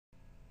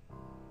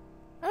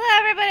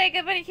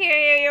good buddy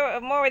here.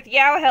 More with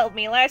Yao helped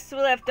me. Last we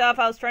left off,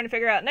 I was trying to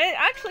figure out, and it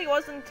actually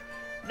wasn't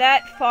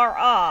that far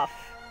off.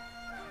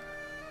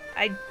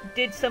 I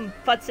did some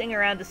futzing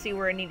around to see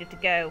where I needed to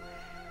go.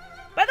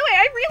 By the way,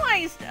 I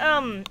realized,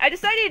 I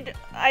decided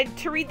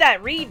to read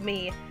that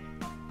README,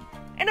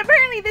 and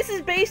apparently this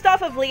is based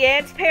off of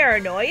Leanne's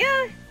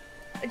Paranoia?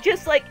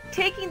 Just, like,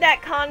 taking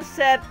that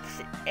concept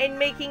and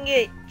making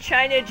it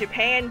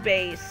China-Japan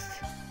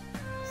based.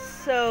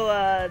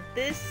 So,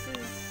 this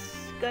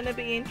is gonna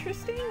be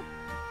interesting?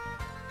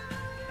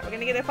 Are we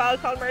gonna get a file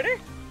called murder?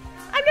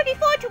 I'm looking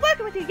forward to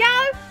working with you,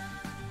 Yao!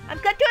 I'm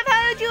glad to have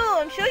heard you!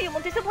 I'm sure you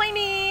won't disappoint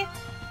me!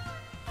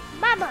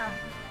 Mama!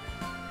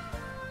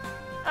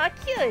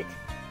 Cute!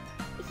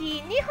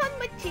 Nihon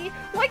Mochi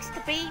likes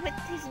to be with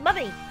his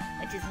mummy,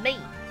 which is me.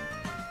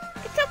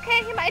 It's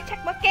okay, he might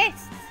attract more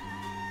guests.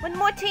 One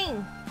more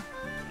thing.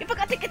 You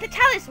forgot to get the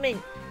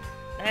talisman!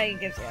 I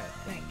guess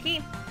a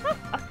key. Oh,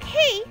 a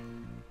key?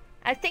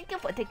 I thank you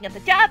for taking up the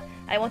job.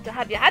 I want to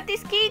have you have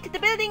this key to the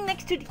building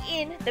next to the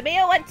inn. The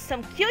mayor wants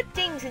some cute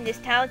things in this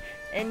town,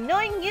 and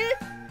knowing you...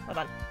 Hold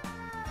on.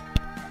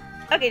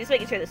 Okay, just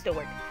making sure this still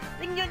works.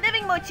 Then your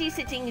living mochi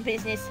sitting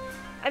business.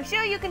 I'm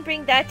sure you can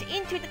bring that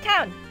into the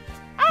town.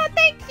 Oh,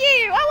 thank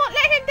you! I won't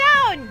let him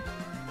down!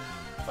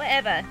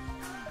 Whatever.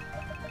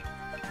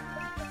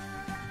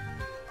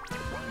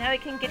 Now we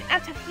can get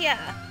out of here.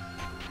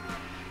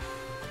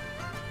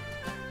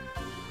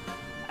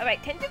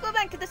 Alright, time to go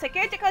back to the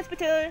psychiatric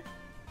hospital.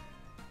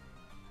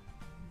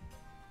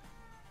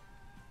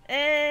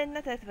 And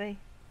not that way.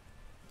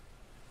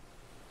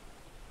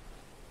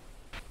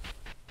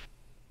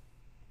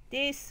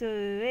 This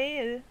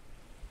way.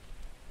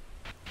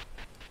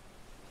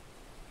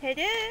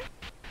 Hello?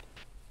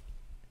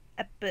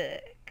 A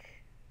book.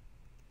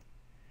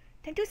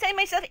 Time to sign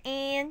myself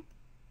in.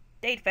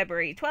 Date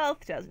February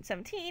 12th,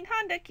 2017.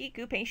 Honda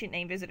Kiku. Patient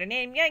name, visitor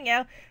name, Yang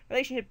Yao.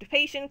 Relationship to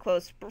patient,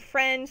 close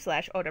friend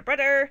 / older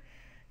brother.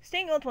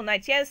 Staying multiple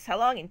nights, yes. How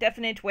long?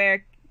 Indefinite.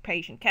 Where?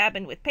 Patient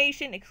cabin with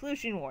patient.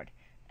 Exclusion ward.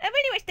 I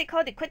really wish they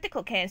called it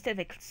critical care instead of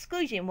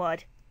exclusion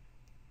ward.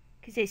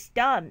 'Cause it's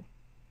dumb.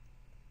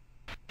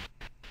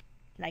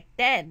 Like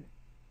them.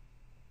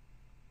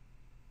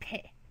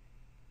 Peh.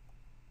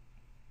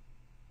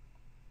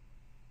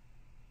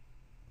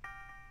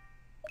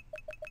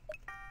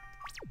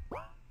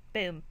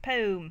 Boom,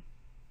 boom.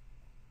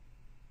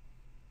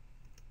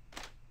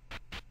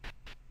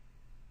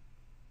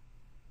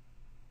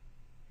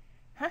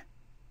 Huh?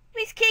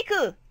 Miss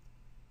Kiku!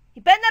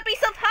 You better not be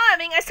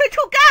self-harming, I swear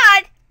to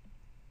God!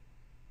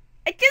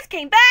 I just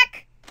came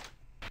back!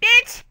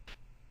 Bitch!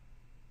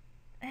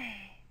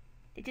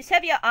 Did you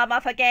have your arm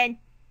off again?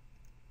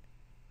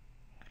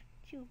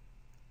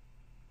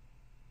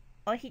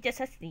 Or he just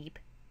asleep?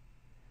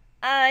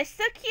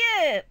 So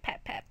cute!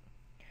 Pap, pap.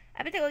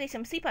 I better go get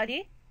some sleep,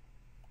 buddy.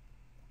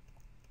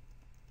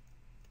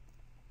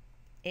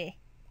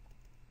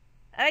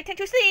 Alright, time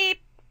to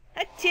sleep!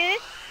 Achoo!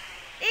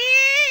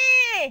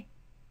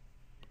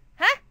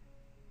 Huh?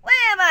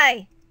 Where am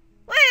I?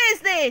 Where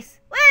is this?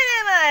 Where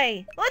am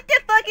I? What the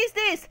fuck is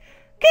this?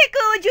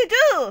 Keiko, what'd you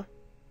do?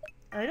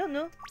 I don't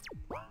know.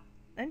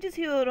 I'm just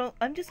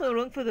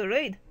along for the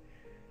ride.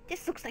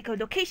 This looks like a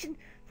location.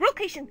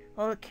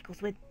 All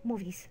Keiko's with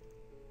movies.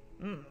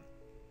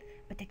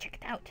 Better check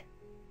it out.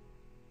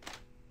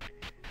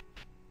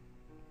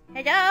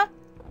 Hello?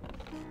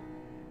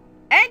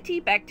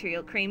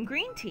 Antibacterial cream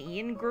green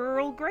tea and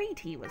Girl Grey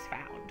tea was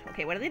found.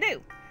 Okay, what do they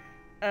do?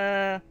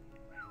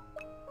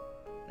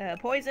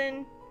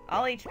 Poison,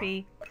 all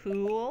HP,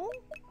 cool,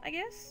 I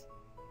guess?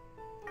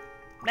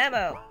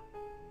 Memo.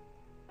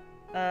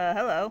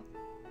 Hello.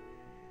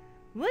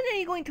 When are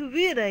you going to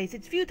realize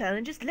it's futile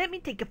and just let me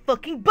take your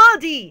fucking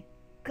body?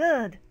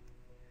 God.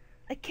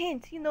 I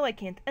can't, you know I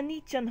can't.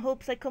 Anichan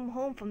hopes I come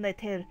home from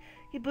that hell.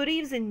 He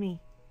believes in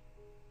me.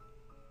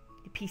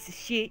 You piece of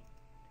shit.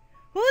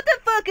 Who the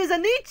fuck is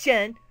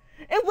Anichan?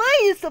 And why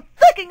are you so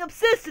fucking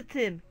obsessed with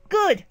him?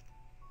 Good.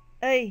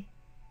 I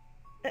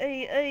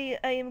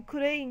am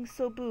crying,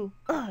 so boo.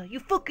 You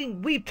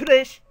fucking weeb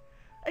trash.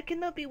 I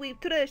cannot be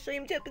weeb trash, I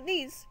am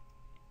Japanese.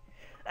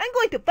 I'm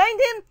going to find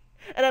him,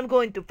 and I'm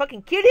going to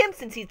fucking kill him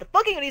since he's the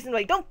fucking reason why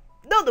I don't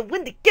know the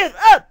when to give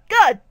up.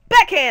 God,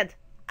 backhand.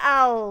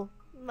 Ow,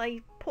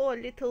 my poor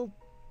little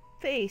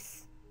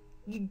face.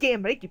 You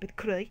damn right you better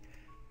cry.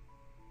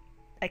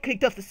 I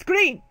clicked off the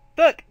screen.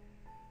 Fuck.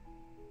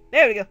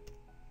 There we go.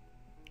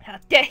 How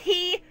dare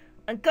he?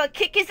 I'm gonna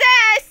kick his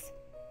ass!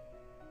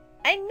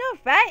 I know,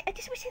 right? I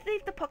just wish he'd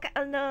leave the pocket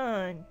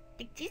alone.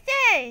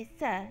 Jesus!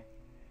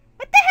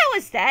 What the hell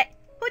was that?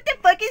 Who the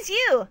fuck is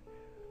you?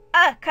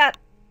 Crap.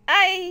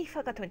 I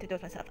forgot to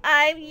introduce myself.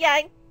 I'm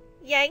Yang.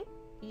 Yang?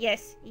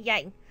 Yes,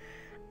 Yang.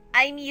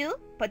 I'm you,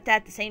 but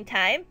at the same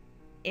time,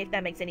 if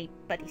that makes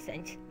anybody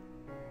sense.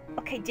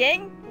 Okay,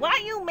 Jen, why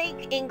you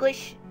make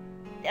English,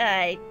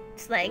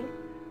 slang?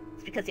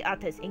 It's because the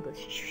author is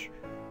English. Shh.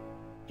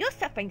 You're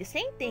suffering the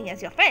same thing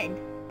as your friend,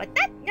 but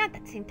not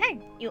at the same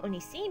time. You only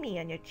see me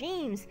in your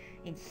dreams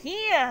and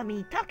hear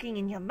me talking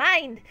in your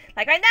mind,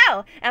 like right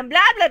now, and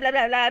blah blah blah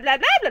blah blah blah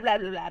blah blah blah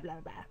blah blah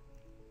blah blah.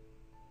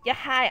 You're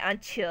high,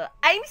 aren't you?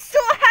 I'm so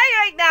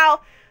high right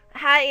now!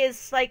 High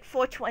is like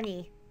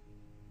 420.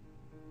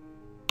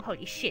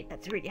 Holy shit,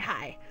 that's really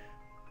high.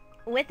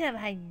 When am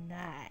I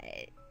not?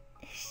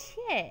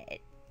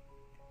 Shit.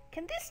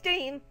 Can this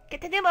stream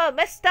get any more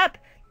messed up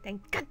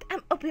than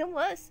goddamn opium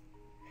was?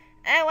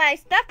 Anyway,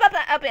 stop up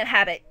an opium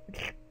habit.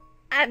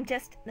 I'm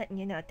just letting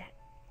you know that.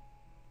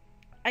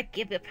 I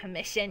give you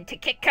permission to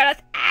kick Carl's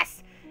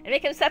ass and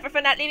make him suffer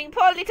for not leaving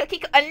poor little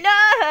Kiko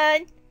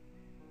alone.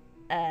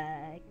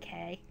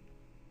 Okay.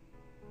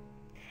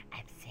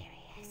 I'm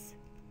serious.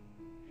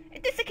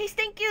 If that's the case,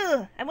 thank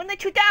you. I won't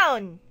let you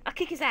down. I'll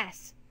kick his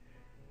ass.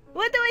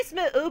 What do I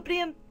smell?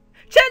 Opium?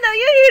 Chana,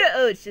 you hear it?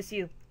 Oh, it's just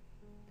you.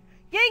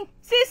 Yang,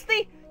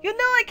 seriously, you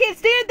know I can't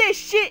stand this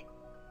shit.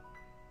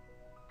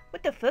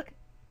 What the fuck?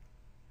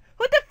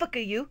 Who the fuck are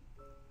you?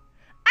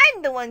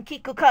 I'm the one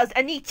Kiko calls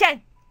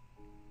Ani-chan.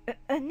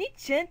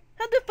 Ani-chan?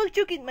 How the fuck did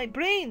you get in my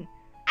brain?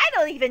 I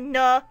don't even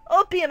know.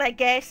 Opium, I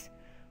guess.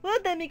 Well,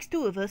 that makes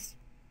two of us.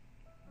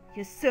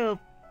 You're so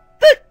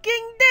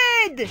fucking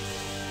dead!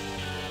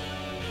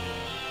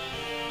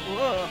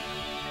 Whoa.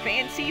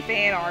 Fancy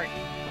fan art.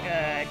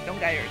 Don't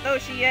got your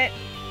Doshi yet.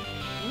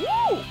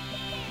 Woo!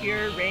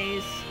 Pure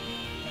raise.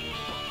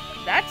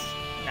 That's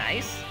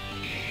nice.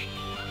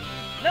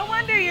 No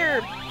wonder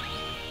you're...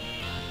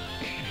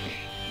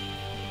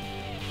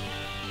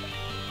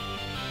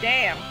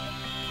 Damn.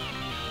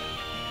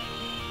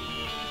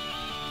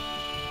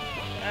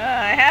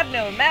 I have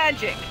no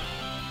magic.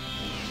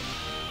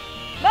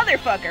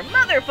 Motherfucker,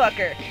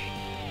 motherfucker!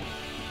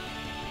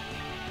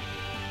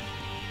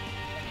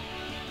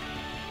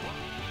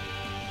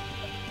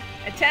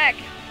 Attack.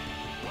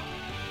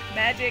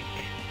 Magic.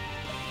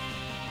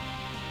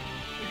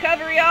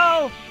 Recovery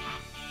all.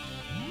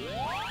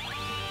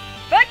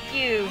 Fuck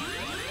you!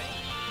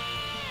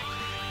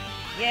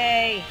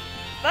 Yay.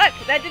 Fuck,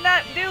 that did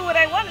not do what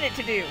I wanted it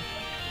to do.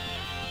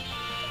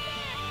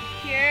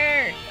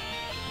 Here.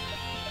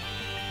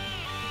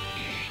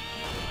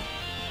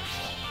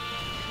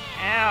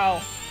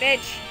 Ow,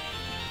 bitch.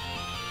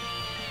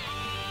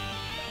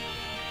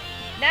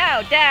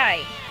 Now,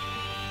 die.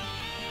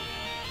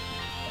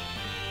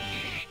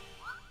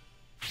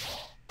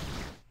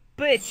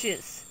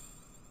 Bitches.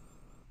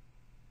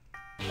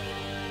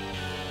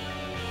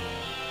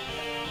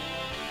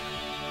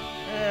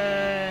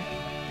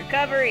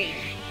 Recovery.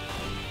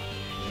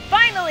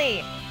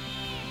 Finally!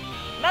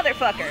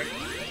 Motherfucker.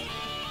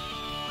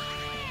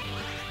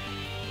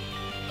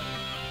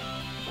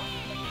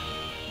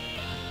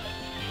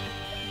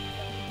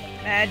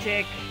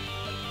 Magic.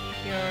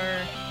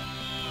 Cure.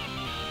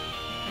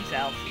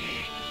 Myself.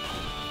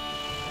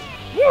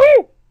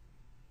 Woohoo!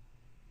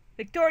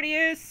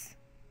 Victorious!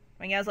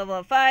 Rangyang's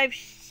level 5.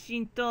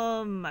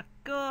 Shinto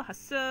Mako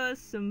Hasu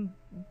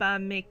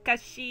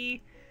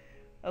Sumbamekashi.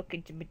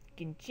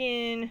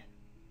 Okinjin.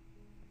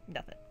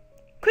 Nothing.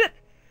 Quip!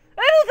 I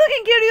will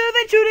fucking kill you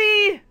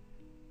eventually!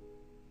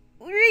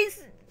 Raise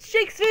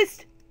Shake's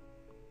fist!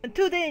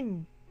 Until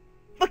then,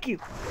 fuck you!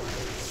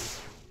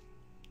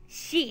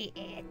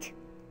 Shit!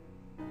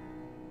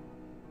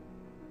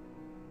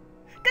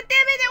 God damn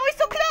it, I was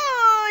so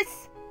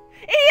close!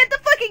 And he had the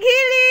fucking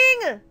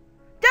healing!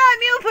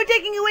 Damn you for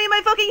taking away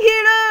my fucking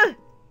healer!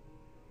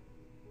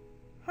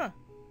 Huh.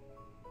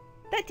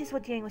 That is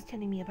what Yang was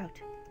telling me about.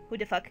 Who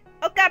the fuck?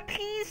 Oh god,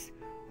 please!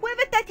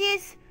 Whoever that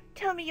is,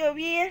 tell me you're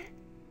real.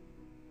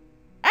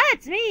 Ah,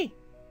 it's me!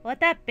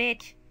 What up,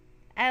 bitch?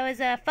 I was,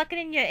 fucking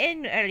in your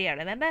inn earlier,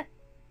 remember?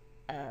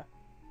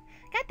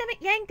 Goddammit,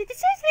 Yang, did you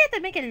seriously have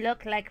to make it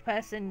look like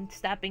person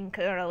stopping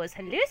Kuro was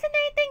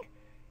hallucinating?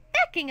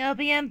 Fucking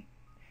opium!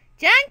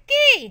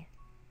 Junkie!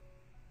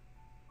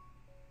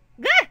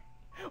 Gah!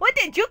 Where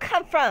did you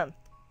come from?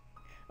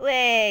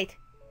 Wait.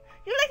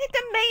 You're like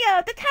the mayor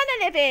of the town I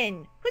live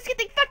in, who's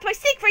getting fucked by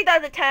Siegfried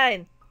all the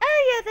time.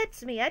 Oh yeah,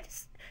 that's me.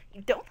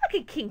 You don't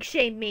fucking kink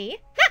shame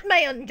me. Not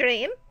my own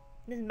dream.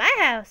 This is my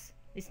house.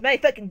 It's my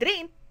fucking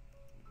dream.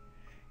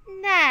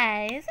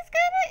 Nice.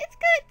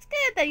 It's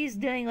good that he's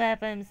doing well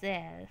for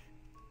himself.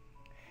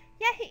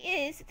 Yeah,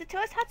 he is. It's a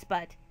tourist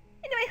hotspot.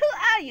 Anyway, who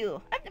are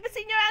you? I've never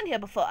seen you around here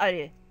before, are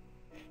you?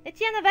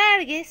 Luciano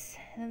Vargas,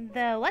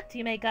 the what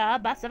you may call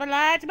boss of a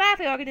large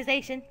mafia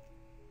organization.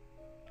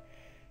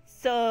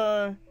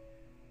 So,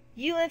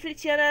 you and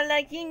Feliciano are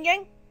like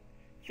yin-yang?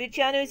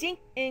 Feliciano is yin,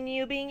 and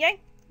you being yang?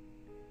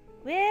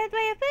 Weird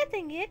way of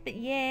putting it, but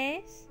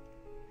yes.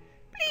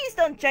 Please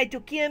don't try to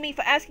kill me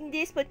for asking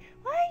this, but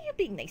why are you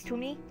being nice to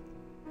me?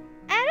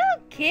 I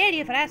don't kill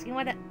you for asking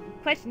what a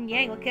question.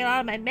 Yang will kill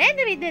all my men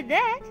if he did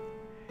that.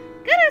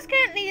 Guru's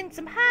currently in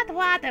some hot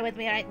water with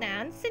me right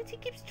now, and since he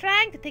keeps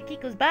trying to take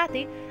Kiko's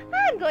body,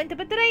 I'm going to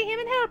betray him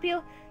and help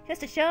you,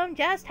 just to show him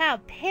just how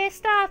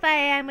pissed off I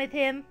am with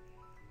him.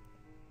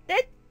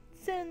 That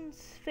sounds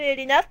fair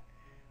enough.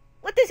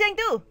 What does Yang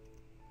do?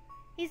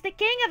 He's the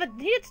king of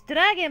a huge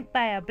drug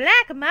empire,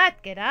 black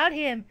market, all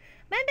him.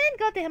 My men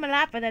go to him a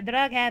lot for their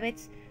drug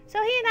habits,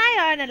 so he and I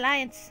are an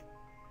alliance.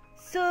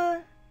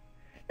 So,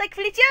 like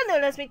Feliciano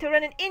allows me to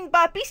run an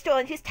in-bar bistro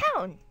in his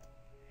town.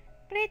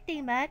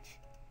 Pretty much.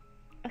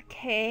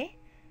 Okay.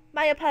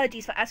 My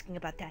apologies for asking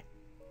about that.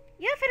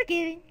 You're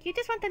forgiven. You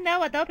just want to know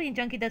what Opium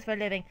Junkie does for a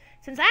living,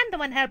 since I'm the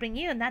one helping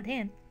you, not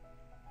him.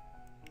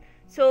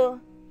 So,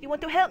 you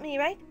want to help me,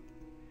 right?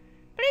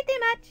 Pretty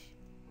much.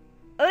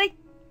 Alright,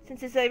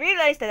 since I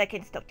realized that I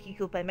can stop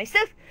Kiku by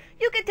myself,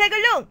 you can tag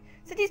along,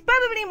 since he's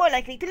probably more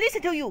likely to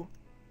listen to you.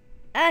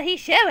 He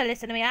sure will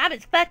listen to me. I'm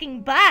his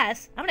fucking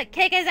boss. I'm gonna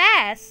kick his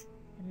ass.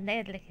 And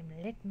let him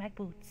lick my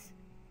boots.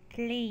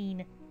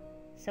 Clean.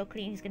 So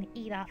clean he's gonna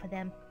eat off of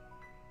them.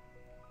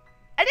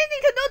 I didn't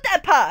need to know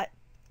that part!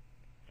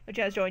 Which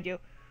has joined you.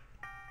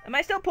 Am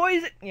I still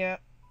poisoned? Yeah.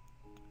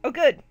 Oh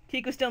good,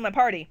 Kiku's still in my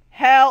party.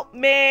 Help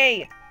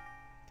me!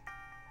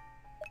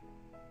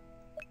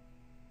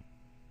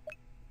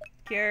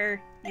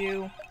 Cure,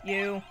 you.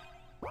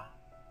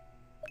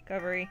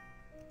 Recovery.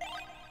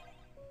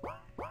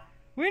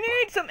 We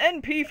need some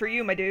NP for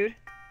you, my dude.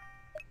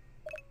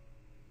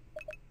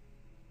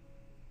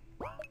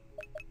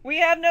 We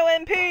have no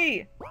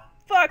NP!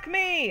 Fuck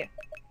me!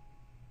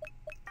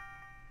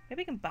 Maybe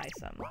we can buy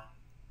some.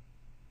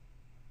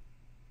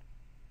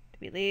 Do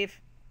we leave?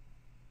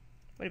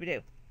 What do we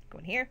do? Go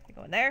in here?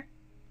 Go in there?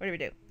 What do we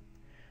do?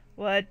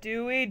 What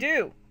do we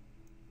do?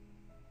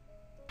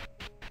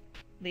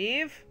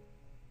 Leave?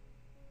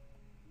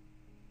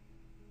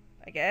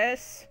 I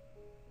guess.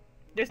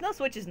 There's no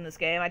switches in this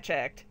game, I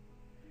checked.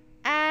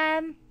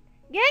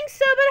 Young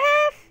sober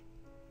half?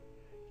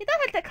 You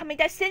don't have to call me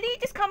that silly,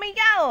 just call me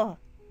Yao.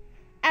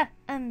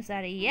 I'm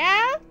sorry,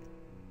 Yao?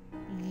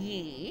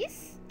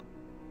 Yes?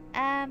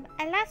 I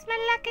lost my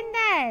lucky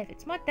knife.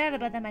 It's more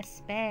durable than my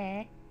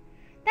spare.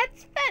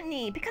 That's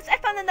funny, because I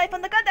found a knife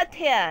on the ground out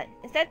here.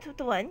 Is that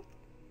the one?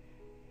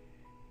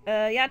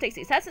 Jan takes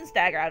the assassin's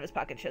dagger out of his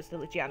pocket and shows to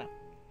Luciana.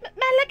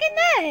 My lucky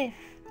knife!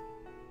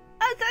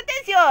 Oh, so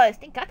that's yours!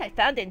 Thank God I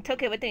found it and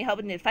took it with me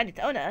hoping to find its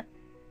owner.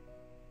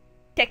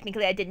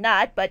 Technically I did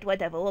not, but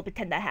whatever, we'll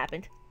pretend that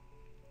happened.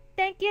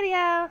 Thank you,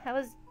 Yao.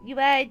 You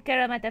worried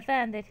Kuro might have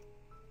found it.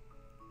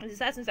 His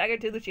assassin's dagger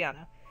to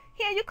Luciana.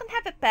 Here, you can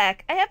have it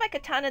back. I have my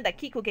katana that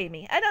Kiku gave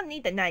me. I don't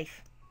need the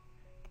knife.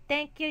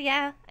 Thank you,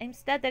 Yao. I'm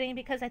stuttering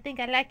because I think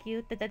I like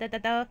you,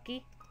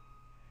 Doki.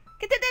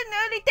 Get it in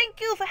early. Thank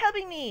you for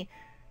helping me.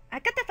 I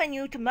gotta find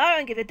you tomorrow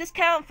and give a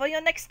discount for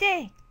your next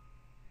stay.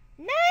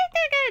 No, I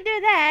think I'll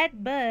do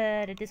that,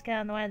 but a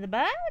discount on one of the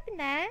bar would be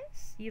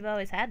nice. You've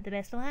always had the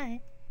best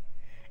wine.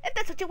 If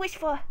that's what you wish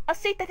for, I'll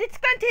say that it's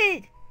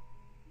granted.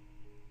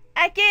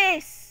 I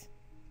guess.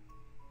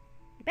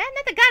 You better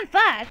not have gone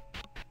far.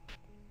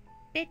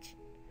 Bitch.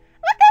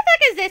 What the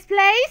fuck is this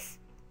place?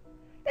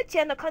 The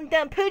channel calm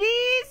down,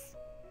 please.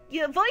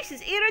 Your voice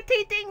is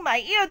irritating my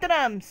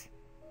eardrums.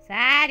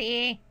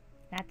 Sorry.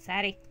 Not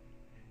sorry.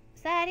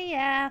 Sorry,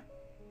 yeah.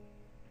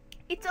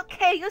 It's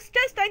okay, you're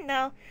stressed right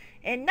now,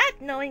 and not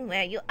knowing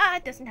where you are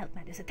doesn't help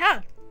matters at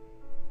all.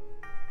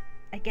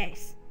 I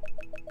guess.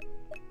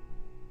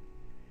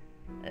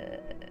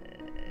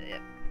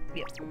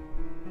 Yep.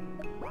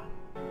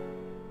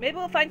 Maybe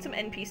we'll find some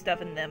NP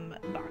stuff in them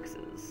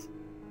boxes.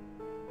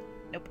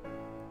 Nope.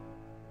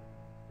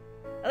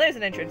 Oh, there's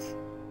an entrance.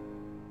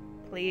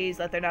 Please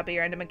let there not be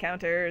random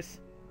encounters.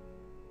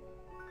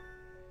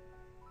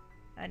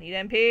 I need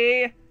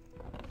MP.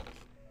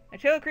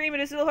 Artilla cream,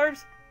 medicinal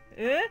herbs.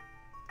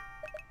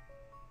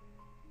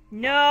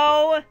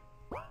 No!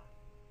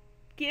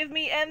 Give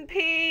me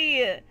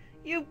MP!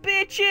 You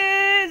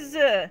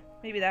bitches!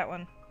 Maybe that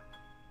one.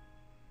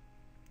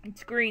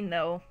 It's green,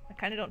 though. I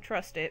kinda don't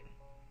trust it.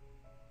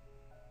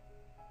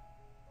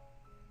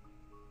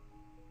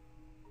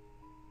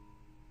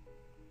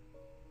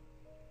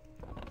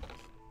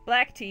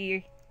 Black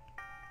tea.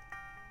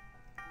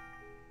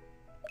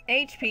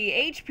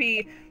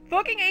 HP.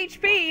 Fucking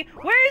HP!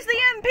 Where's the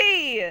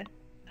MP?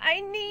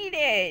 I need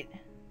it!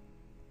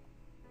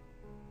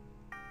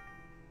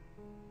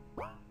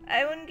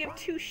 I wouldn't give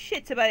two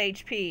shits about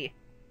HP.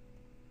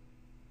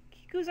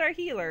 Kiku's our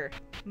healer,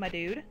 my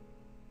dude.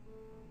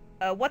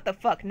 What the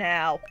fuck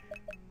now?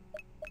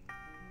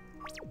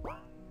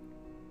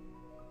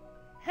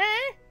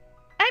 Huh?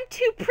 I'm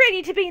too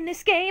pretty to be in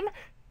this game.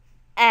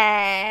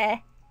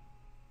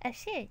 Oh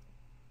shit.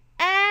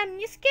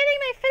 You're scaring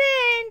my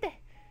friend.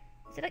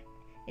 Is it okay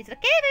if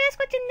I ask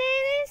what your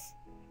name is?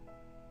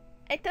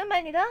 I don't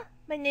mind at all.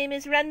 My name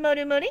is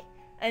Ranmaru Mori.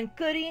 I'm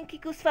Kuro and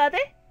Kiku's father.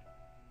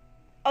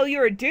 Oh,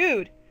 you're a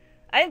dude.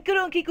 I'm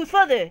Kuro and Kiku's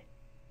father.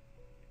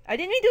 I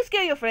didn't mean to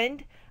scare your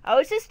friend. I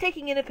was just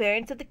taking in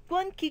appearance of the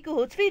one Kiku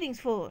holds feelings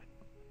for.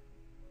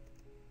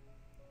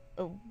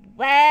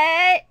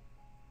 What?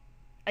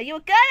 Are you a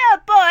girl or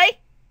a boy?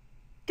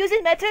 Does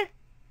it matter?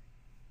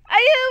 Are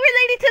you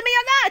related to me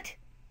or not?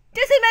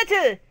 Does it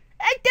matter?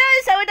 It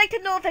does. I would like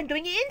to know if I'm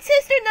doing you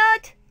incest or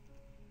not.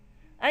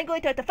 I'm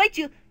going to have to fight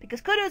you because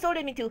Kuro has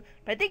ordered me to,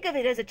 but I think of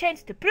it as a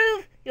chance to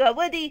prove you are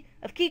worthy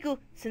of Kiku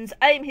since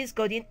I'm his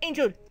guardian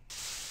angel.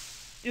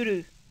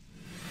 Doo-doo.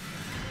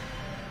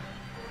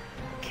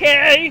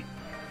 Okay.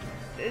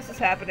 This is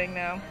happening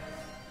now.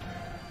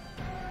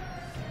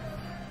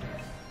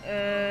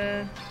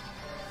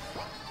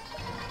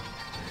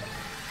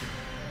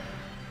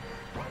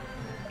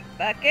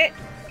 Bucket.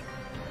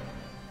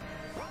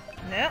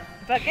 No,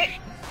 fuck it.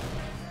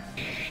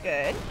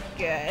 Good,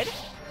 good.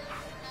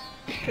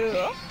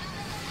 Cool.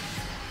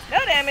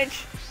 No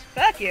damage.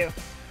 Fuck you.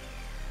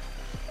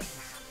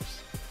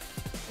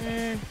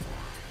 Ooh,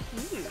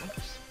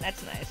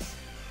 that's nice.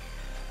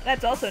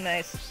 That's also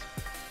nice.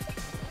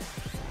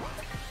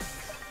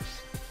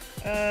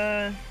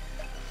 That'll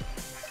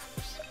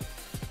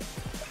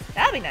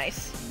be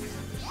nice.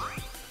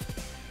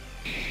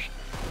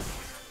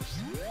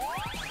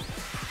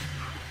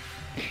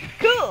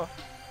 Cool!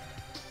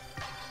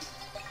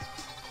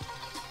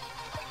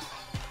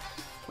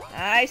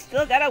 I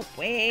still gotta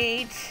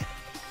wait.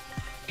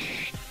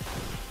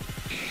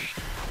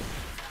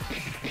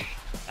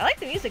 I like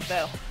the music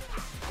though.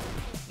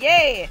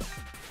 Yay!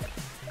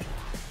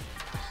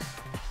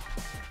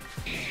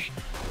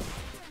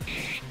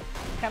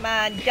 Come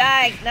on,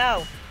 die!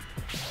 No!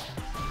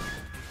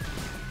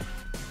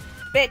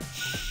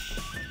 Bitch!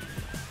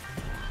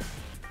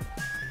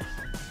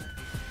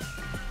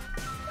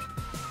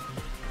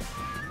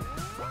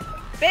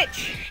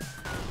 Bitch!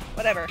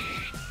 Whatever.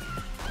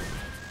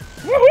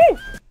 Woohoo!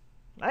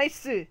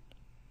 Nice!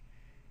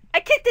 I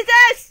kicked his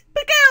ass!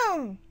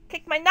 Boom!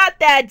 Kicked my not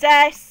dad's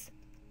ass!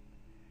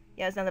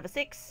 Yeah, it's now level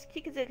 6.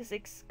 Kiku's level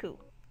 6. Cool.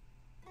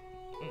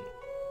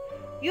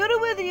 You're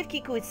worthy of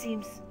Kiku, it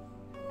seems.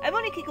 I'm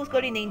only Kiku's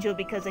guardian angel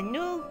because I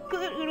knew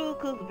Kuro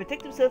could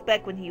protect himself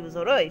back when he was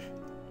alive.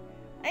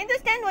 I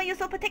understand why you're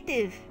so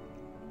protective.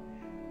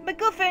 My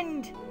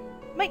girlfriend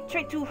might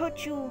try to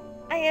hurt you.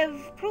 I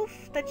have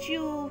proof that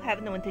you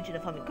have no intention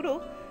of harming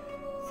Kuro.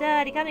 So,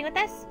 are you coming with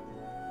us?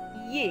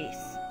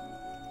 Yes.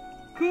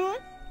 Cool.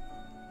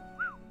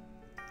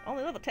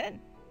 Only level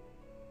 10.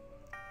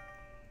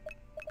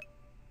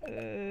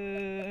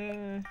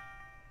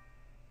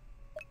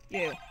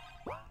 You.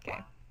 Okay.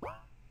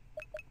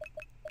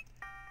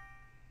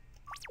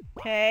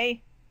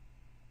 Hey.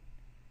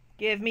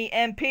 Give me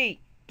MP.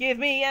 Give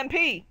me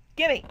MP.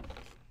 Gimme.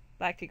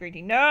 Black tea, green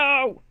tea.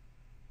 No!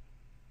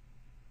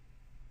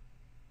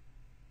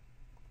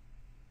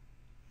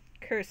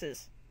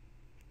 Curses.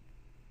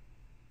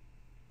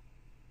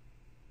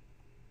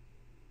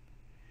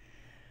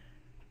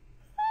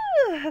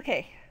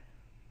 Okay.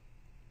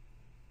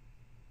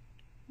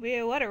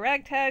 Well, what a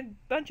ragtag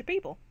bunch of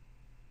people.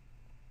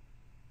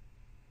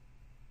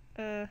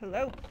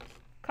 Hello?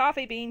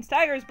 Coffee beans,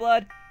 tiger's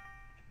blood.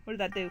 What did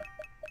that do?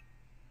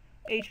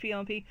 HP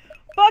MP.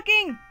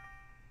 Fucking!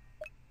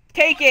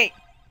 Take it!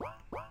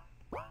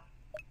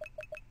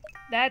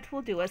 That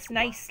will do us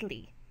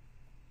nicely.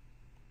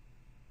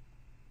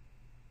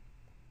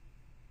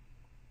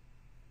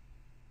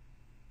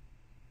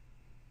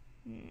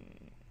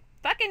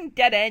 Fucking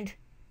dead end.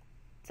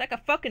 It's like a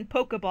fucking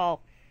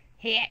Pokeball.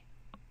 Hit.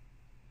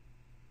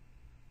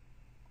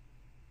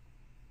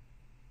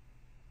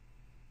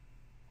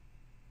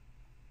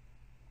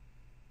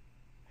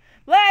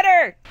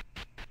 Ladder!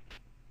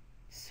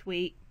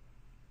 Sweet.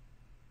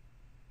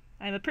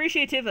 I'm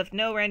appreciative of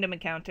no random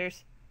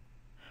encounters.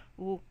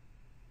 Ooh.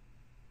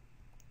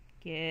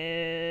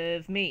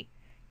 Give me.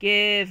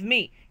 Give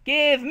me.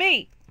 Give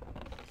me!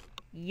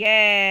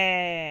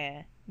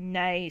 Yeah!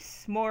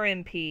 Nice. More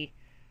MP.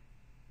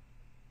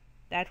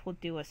 That will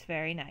do us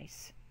very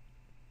nice.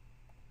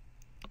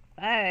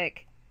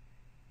 Fuck.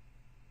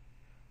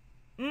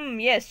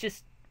 Yes,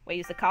 just... Wait,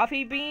 is the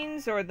coffee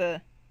beans or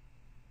the...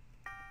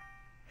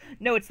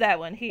 No, it's that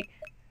one.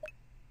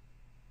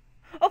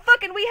 Oh,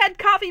 fucking, we had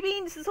coffee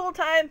beans this whole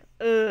time!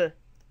 Ugh.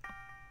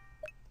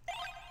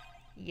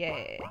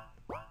 Yeah.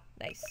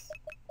 Nice.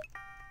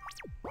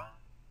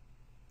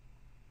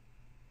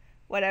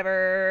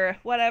 Whatever.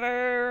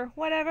 Whatever.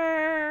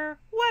 Whatever.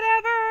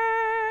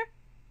 Whatever.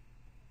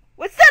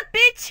 What's up,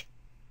 bitch?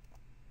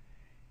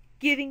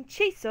 Giving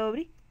chase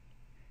already.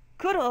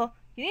 Kuro,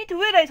 you need to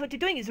realize what you're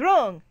doing is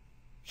wrong.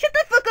 Shut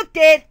the fuck up,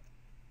 Dad!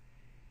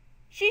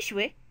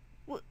 Shishue,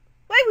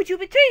 why would you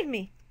betray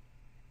me?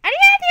 Are you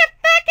out of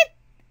fucking...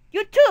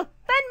 You too!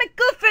 Find my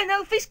girlfriend,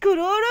 I'll face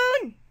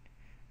Kuroron!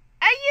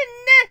 Are you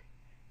not...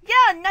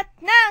 Yeah, not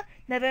now!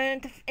 Never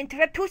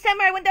interrupt two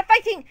samurai when they're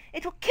fighting!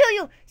 It will kill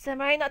you!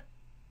 Samurai not...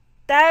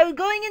 I'm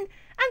going in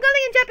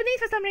Japanese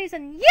for some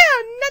reason.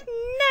 Yeah, not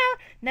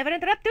now! Never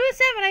interrupt two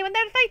samurai when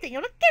they're fighting!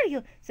 It'll kill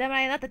you!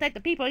 Samurai are not the type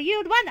of people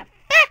you'd want to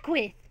fuck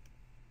with!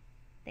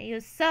 They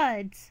use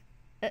swords.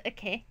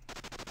 Okay.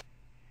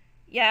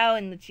 Yao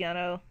and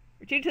Luciano,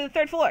 retreat to the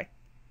 3rd floor.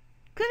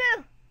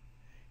 Kuro!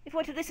 If you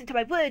want to listen to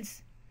my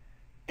words,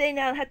 then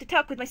I'll have to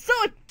talk with my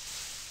sword!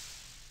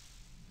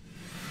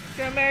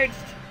 You're merged.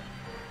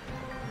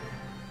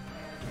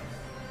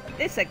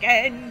 This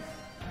again.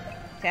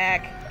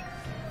 Attack.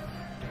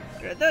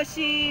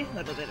 Uradoshi. A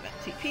little bit of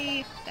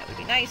TP. That would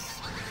be nice.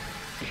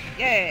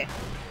 Yeah.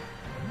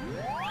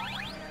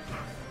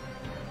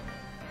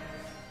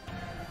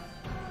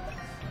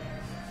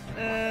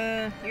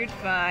 You're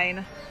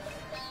fine.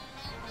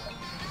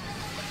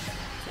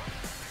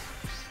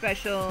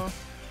 Special.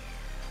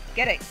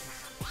 Get it.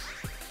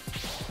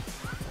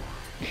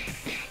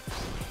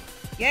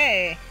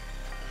 Yay.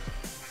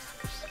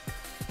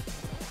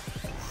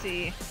 Let's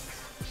see.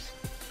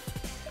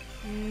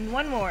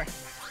 One more.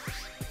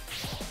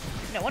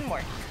 No, one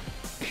more.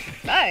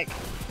 Fuck.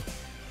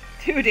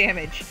 2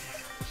 damage.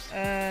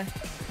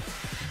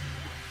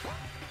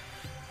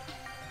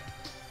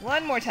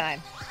 One more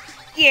time.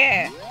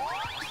 Yeah!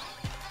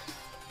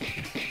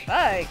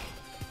 Fuck.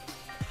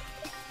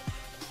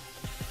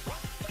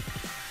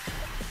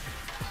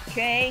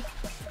 Okay.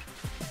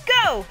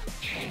 Go!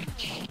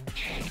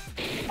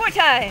 4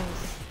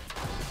 times!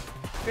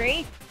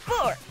 3,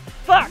 4.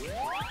 Fuck!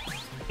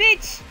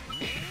 Bitch!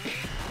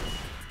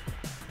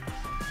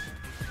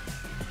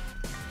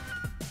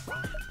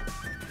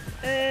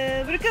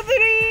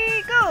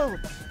 Recovery! Go!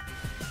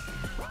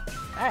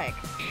 Fuck.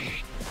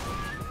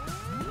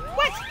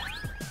 What?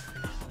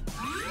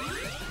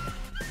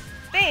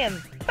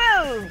 Bam!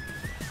 Boom!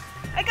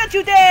 I got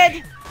you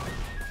dead!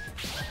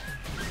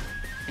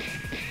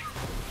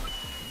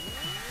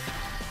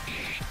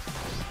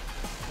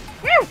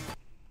 Woo!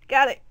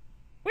 Got it.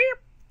 Woo!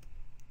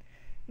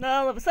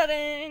 Now all of a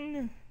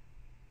sudden...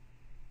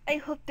 I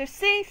hope they're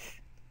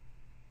safe.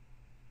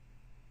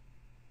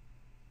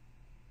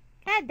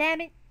 God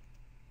damn it.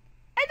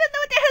 I don't know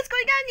what the hell's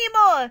going on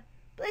anymore!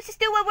 But let's just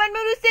do what one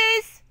Muru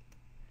says!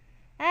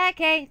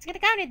 Okay, it's gonna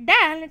count it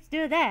down. Let's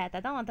do that. I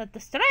don't want to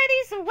destroy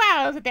these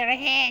walls that are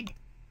ahead.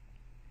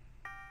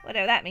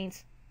 Whatever that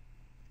means.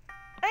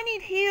 I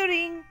need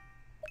hearing.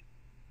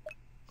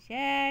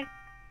 Sure.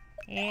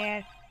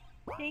 Here.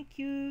 Thank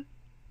you.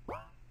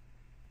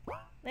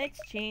 Let's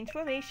change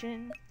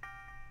formation.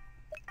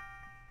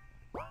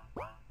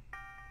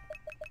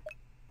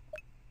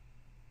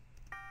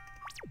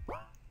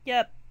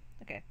 Yep.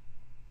 Okay.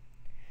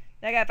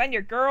 Now I gotta find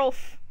your girl.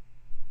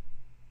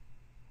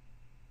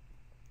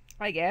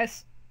 I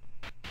guess.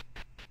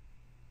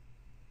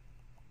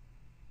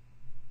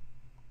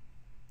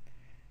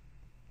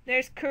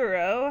 There's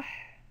Kuro.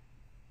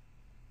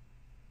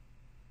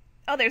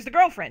 Oh, there's the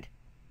girlfriend.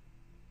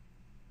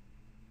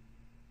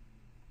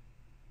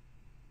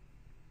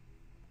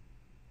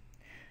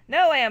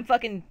 No way I'm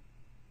fucking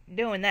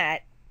doing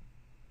that.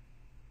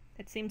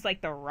 That seems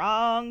like the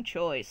wrong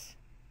choice.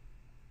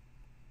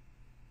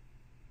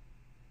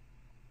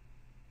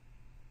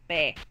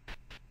 Bah.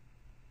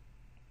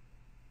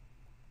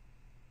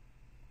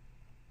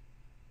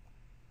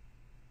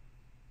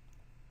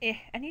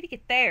 I need to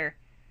get there.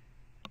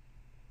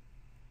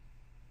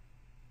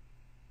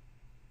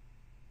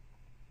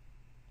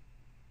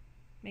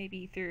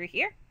 Maybe through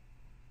here?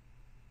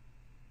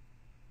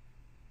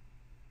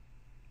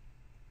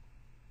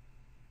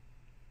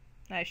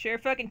 I sure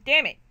fucking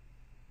damn it.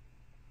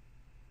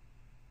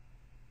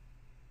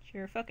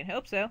 Sure fucking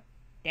hope so.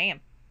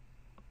 Damn.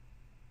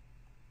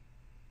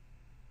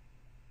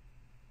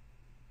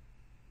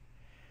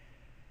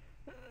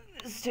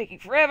 This is taking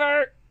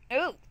forever.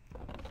 Oh.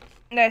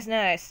 That's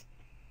nice.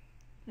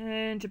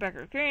 And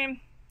tobacco cream.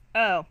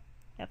 Oh,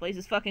 that place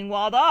is fucking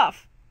walled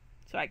off.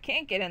 So I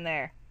can't get in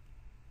there.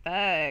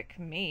 Fuck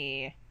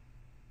me.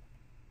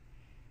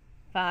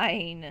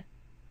 Fine.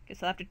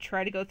 Guess I'll have to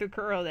try to go through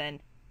Kuro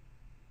then.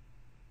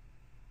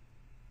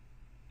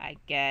 I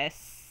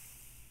guess.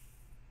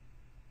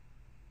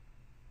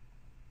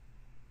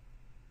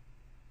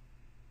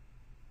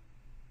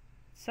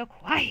 So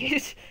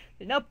quiet.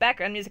 There's no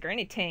background music or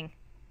anything.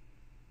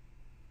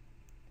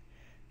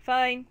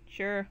 Fine,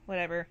 sure,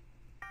 whatever.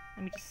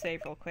 Let me just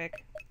save real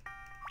quick.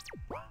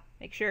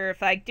 Make sure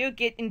if I do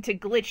get into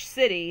Glitch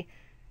City,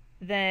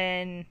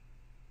 then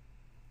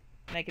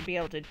I could be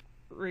able to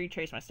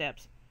retrace my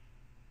steps.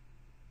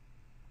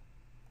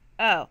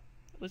 Oh,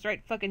 it was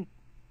right fucking...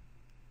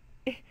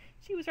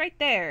 She was right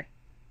there.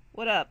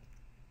 What up?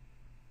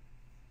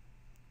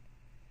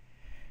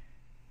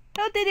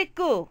 How did it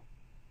go?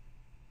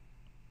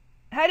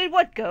 How did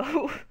what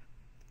go?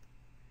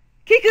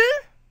 Kiku?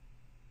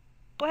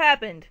 What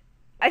happened?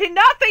 I did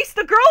not face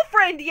the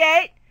girlfriend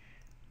yet!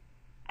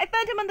 I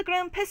found him on the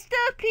ground, pissed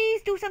up.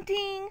 Please do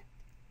something.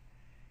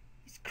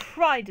 He's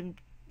cried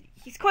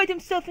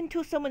himself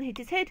until someone hit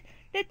his head.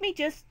 Let me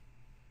just...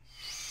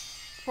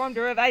 Performed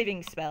a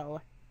reviving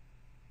spell.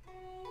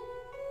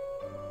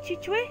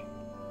 Chichue?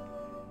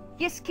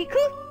 Yes, Kiku?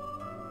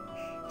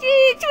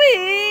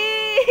 Chichue!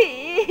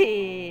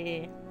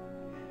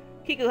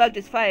 Kiku hugged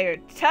his fire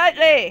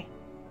tightly.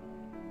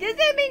 Does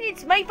that mean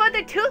it's my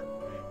father too?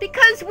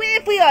 Because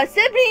if we are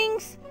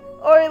siblings?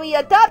 Or are we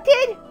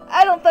adopted?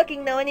 I don't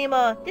fucking know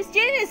anymore. This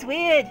gen is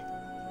weird.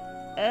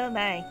 Oh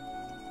my.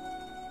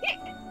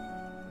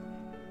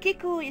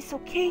 Kiku is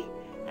okay.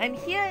 I'm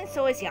here and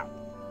so is Yao.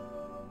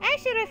 I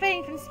should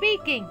refrain from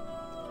speaking.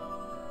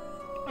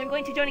 I'm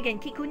going to join again.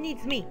 Kiku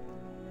needs me.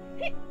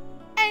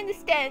 I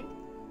understand.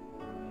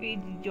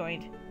 We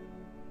joined.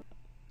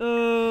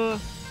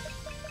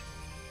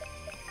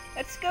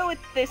 Let's go with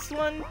this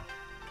one.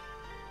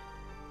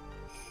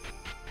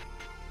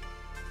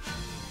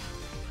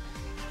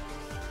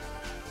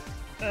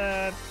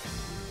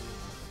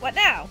 What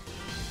now?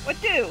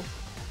 What do?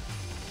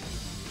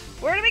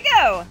 Where do we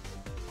go?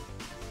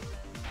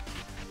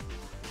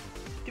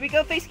 Do we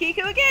go face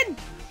Kiku again?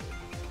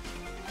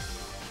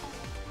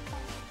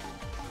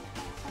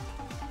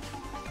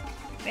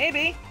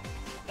 Maybe.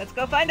 Let's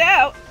go find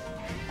out.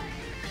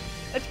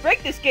 Let's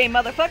break this game,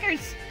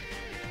 motherfuckers!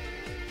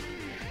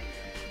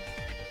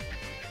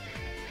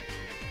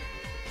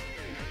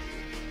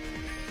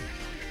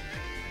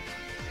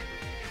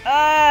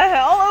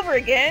 All over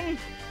again.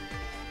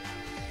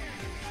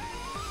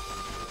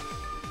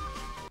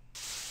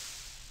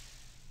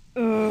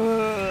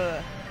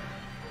 Ugh.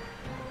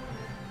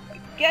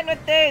 Get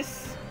with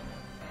this.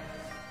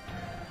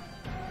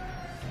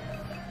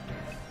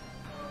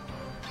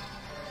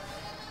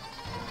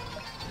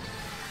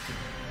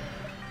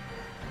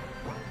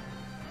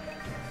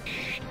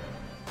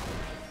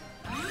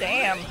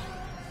 Damn.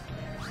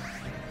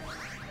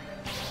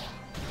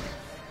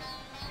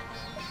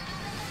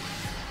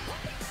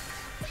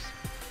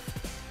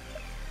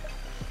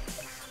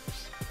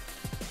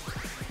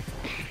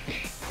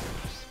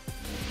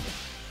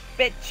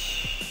 Bitch.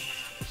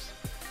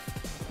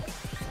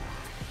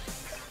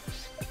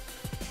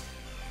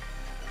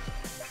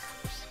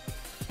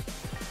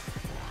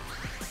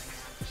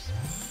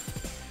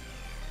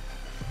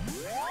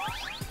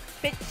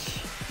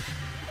 Bitch.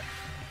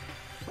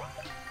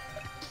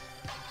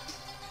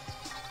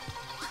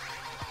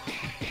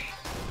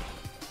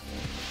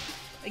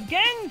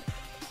 Again?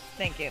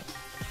 Thank you.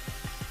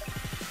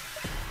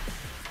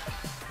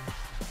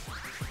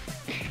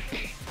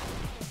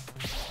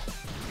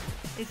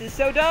 This is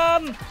so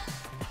dumb!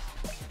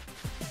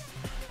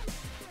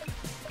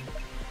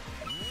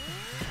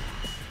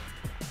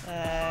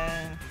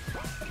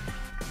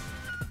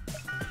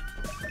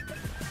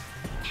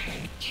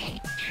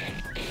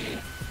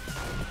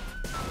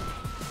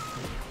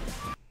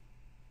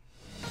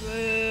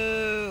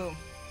 Woo!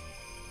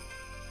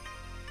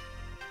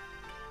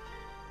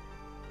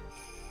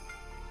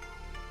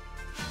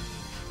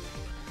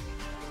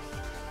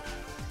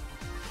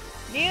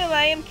 Neil,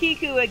 I am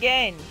Kiku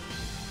again.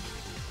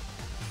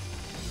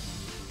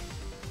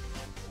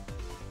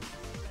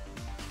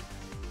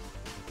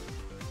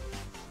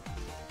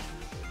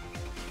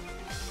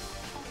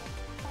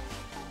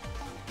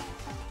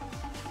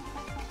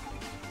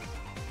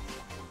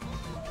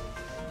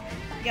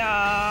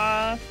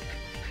 Yeah.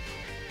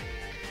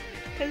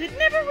 Because it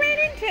never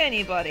ran into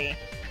anybody.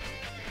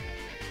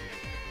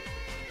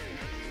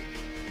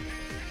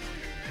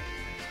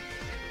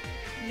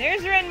 And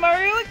there's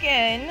Renmaru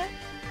again.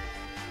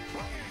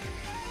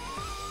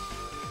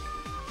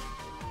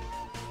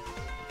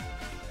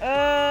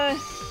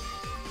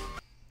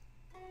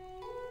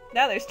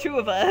 Now there's two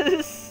of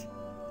us.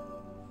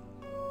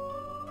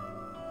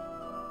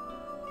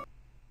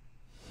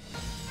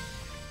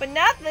 But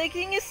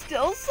nothing is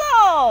still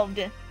solved.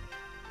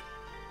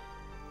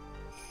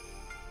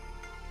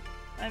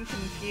 I'm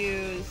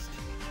confused.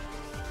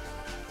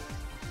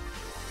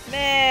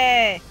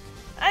 Meh.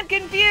 I'm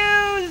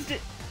confused.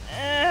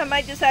 I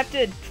might just have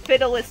to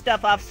fiddle with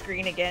stuff off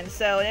screen again.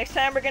 So next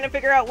time we're gonna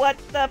figure out what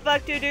the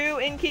fuck to do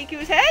in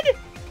Kiku's head.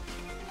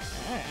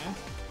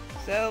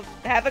 So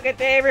have a good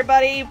day,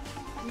 everybody.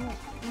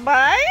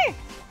 Bye.